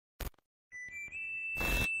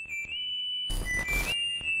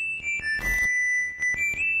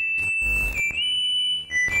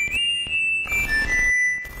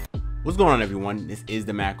What's going on, everyone? This is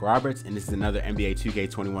the Mac Roberts, and this is another NBA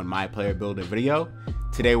 2K21 My Player Builder video.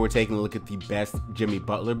 Today we're taking a look at the best Jimmy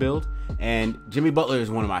Butler build, and Jimmy Butler is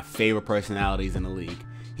one of my favorite personalities in the league.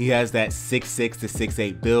 He has that 6'6 to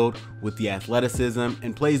 6'8 build with the athleticism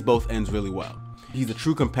and plays both ends really well. He's a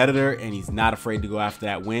true competitor and he's not afraid to go after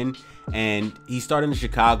that win, and he started in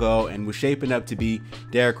Chicago and was shaping up to be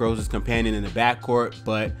Derrick Rose's companion in the backcourt,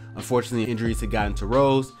 but unfortunately injuries had gotten to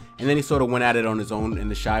Rose, and then he sort of went at it on his own in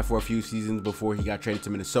the Shy for a few seasons before he got traded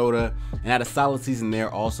to Minnesota, and had a solid season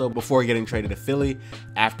there also before getting traded to Philly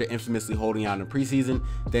after infamously holding out in preseason,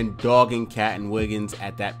 then dogging Cat and Wiggins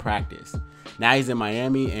at that practice. Now he's in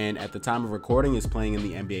Miami, and at the time of recording is playing in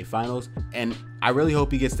the NBA Finals, and I really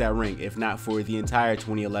hope he gets that ring, if not for the entire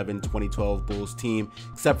 2011-2012 Bulls team,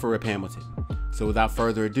 except for Rip Hamilton. So without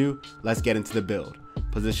further ado, let's get into the build.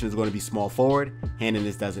 Position is going to be small forward.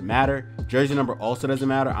 Handedness doesn't matter. Jersey number also doesn't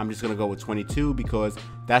matter. I'm just going to go with 22 because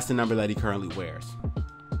that's the number that he currently wears.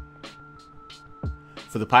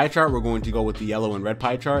 For the pie chart, we're going to go with the yellow and red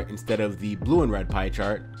pie chart instead of the blue and red pie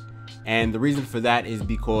chart. And the reason for that is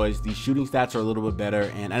because the shooting stats are a little bit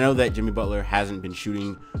better, and I know that Jimmy Butler hasn't been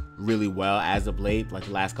shooting really well as of late, like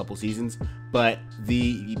the last couple seasons, but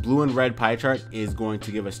the blue and red pie chart is going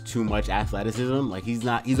to give us too much athleticism. Like he's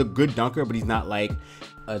a good dunker, but he's not like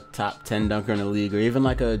a top 10 dunker in the league or even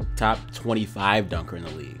like a top 25 dunker in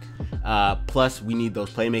the league. Plus we need those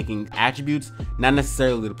playmaking attributes, not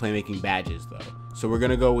necessarily the playmaking badges though. So we're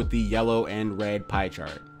gonna go with the yellow and red pie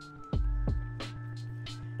chart.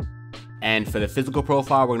 And for the physical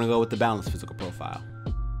profile, we're going to go with the balanced physical profile.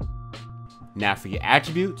 Now for your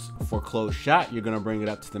attributes, for closed shot, you're going to bring it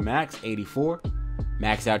up to the max, 84.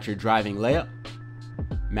 Max out your driving layup.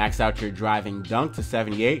 Max out your driving dunk to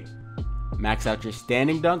 78. Max out your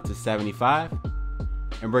standing dunk to 75.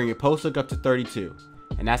 And bring your post look up to 32.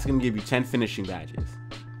 And that's going to give you 10 finishing badges.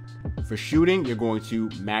 For shooting, you're going to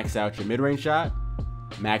max out your mid-range shot.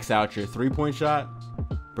 Max out your three-point shot.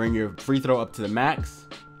 Bring your free throw up to the max.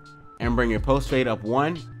 And bring your post fade up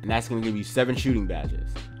 1, and that's going to give you 7 shooting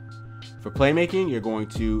badges. For playmaking, you're going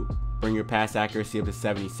to bring your pass accuracy up to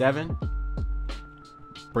 77,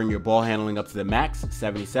 bring your ball handling up to the max,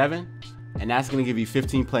 77, and that's going to give you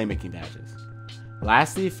 15 playmaking badges.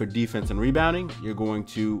 Lastly, for defense and rebounding, you're going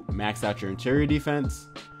to max out your interior defense,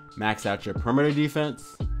 max out your perimeter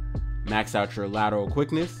defense, max out your lateral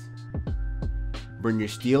quickness, bring your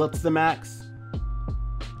steal up to the max,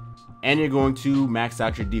 and you're going to max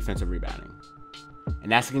out your defensive rebounding.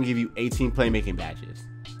 And that's going to give you 18 playmaking badges.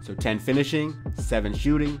 So 10 finishing, 7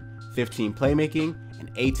 shooting, 15 playmaking, and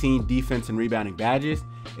 18 defense and rebounding badges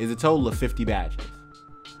is a total of 50 badges.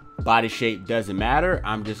 Body shape doesn't matter.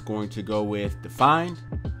 I'm just going to go with defined.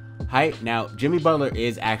 Height, now Jimmy Butler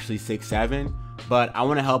is actually 6'7", but I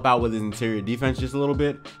want to help out with his interior defense just a little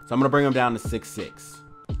bit. So I'm going to bring him down to 6'6".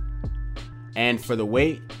 And for the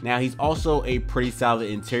weight, now he's also a pretty solid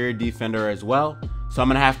interior defender as well. So I'm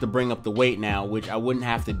going to have to bring up the weight now, which I wouldn't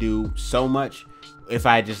have to do so much if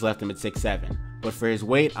I just left him at 6'7". But for his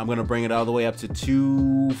weight, I'm going to bring it all the way up to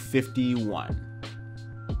 251.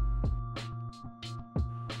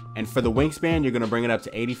 And for the wingspan, you're going to bring it up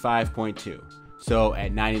to 85.2. So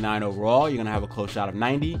at 99 overall, you're going to have a close shot of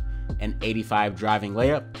 90, an 85 driving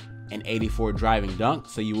layup, an 84 driving dunk.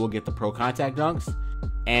 So you will get the pro contact dunks,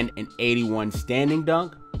 and an 81 standing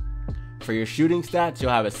dunk. For your shooting stats,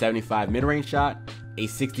 you'll have a 75 mid-range shot, a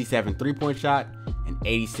 67 three-point shot, an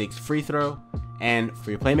 86 free throw, and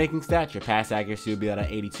for your playmaking stats, your pass accuracy will be at an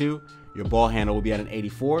 82, your ball handle will be at an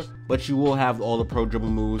 84, but you will have all the pro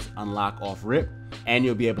dribble moves unlock off rip, and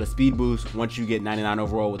you'll be able to speed boost once you get 99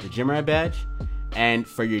 overall with the gym rat badge. And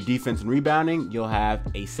for your defense and rebounding, you'll have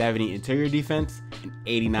a 70 interior defense, an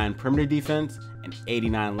 89 perimeter defense, an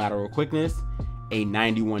 89 lateral quickness, a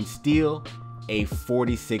 91 steal, a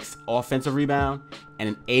 46 offensive rebound, and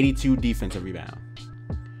an 82 defensive rebound.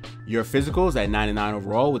 Your physicals at 99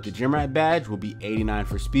 overall with the gym rat badge will be 89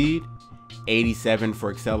 for speed, 87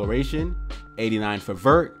 for acceleration, 89 for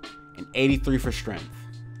vert, and 83 for strength.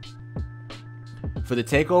 For the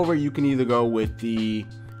takeover, you can either go with the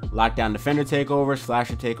lockdown defender takeover,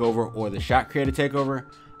 slasher takeover, or the shot creator takeover.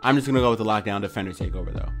 I'm just going to go with the lockdown defender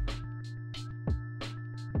takeover though.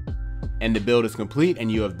 And the build is complete,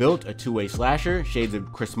 and you have built a two-way slasher, shades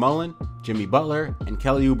of Chris Mullin, Jimmy Butler, and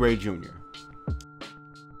Kelly Oubre Jr.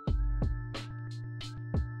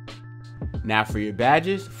 Now for your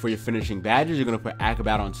badges, for your finishing badges, you're going to put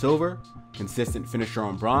Acrobat on silver, consistent finisher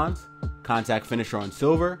on bronze, contact finisher on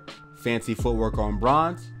silver, fancy footwork on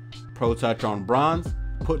bronze, pro touch on bronze,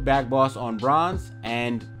 put back boss on bronze,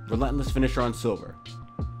 and relentless finisher on silver.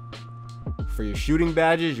 For your shooting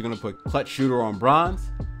badges, you're going to put clutch shooter on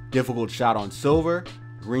bronze, Difficult Shot on silver,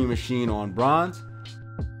 Green Machine on bronze,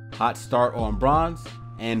 Hot Start on bronze,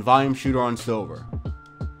 and Volume Shooter on silver.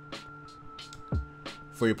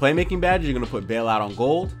 For your playmaking badges, you're going to put Bailout on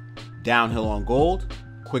gold, Downhill on gold,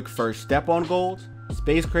 Quick First Step on gold,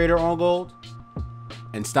 Space Creator on gold,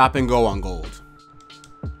 and Stop and Go on gold.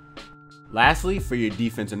 Lastly, for your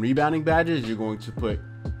defense and rebounding badges, you're going to put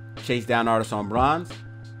Chase Down Artist on bronze,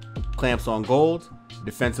 Clamps on gold,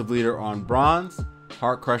 Defensive Leader on bronze,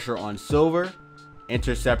 Heart Crusher on silver,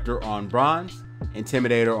 Interceptor on bronze,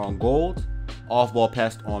 Intimidator on gold, Off-Ball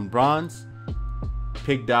Pest on bronze,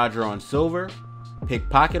 Pick Dodger on silver,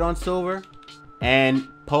 Pickpocket on silver, and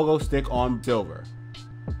Pogo Stick on silver.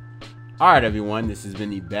 Alright everyone, this has been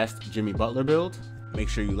the best Jimmy Butler build. Make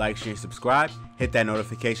sure you like, share, and subscribe. Hit that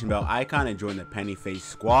notification bell icon and join the Penny Face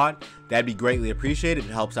Squad. That'd be greatly appreciated.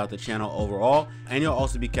 It helps out the channel overall. And you'll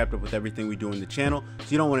also be kept up with everything we do in the channel, so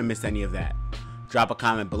you don't want to miss any of that. Drop a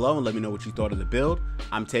comment below and let me know what you thought of the build.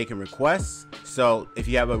 I'm taking requests, so if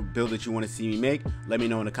you have a build that you want to see me make, let me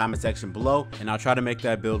know in the comment section below, and I'll try to make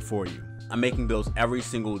that build for you. I'm making builds every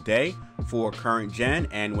single day for current gen,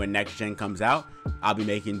 and when next gen comes out, I'll be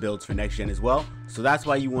making builds for next gen as well. So that's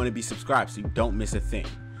why you want to be subscribed so you don't miss a thing.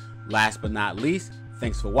 Last but not least,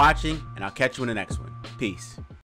 thanks for watching, and I'll catch you in the next one. Peace.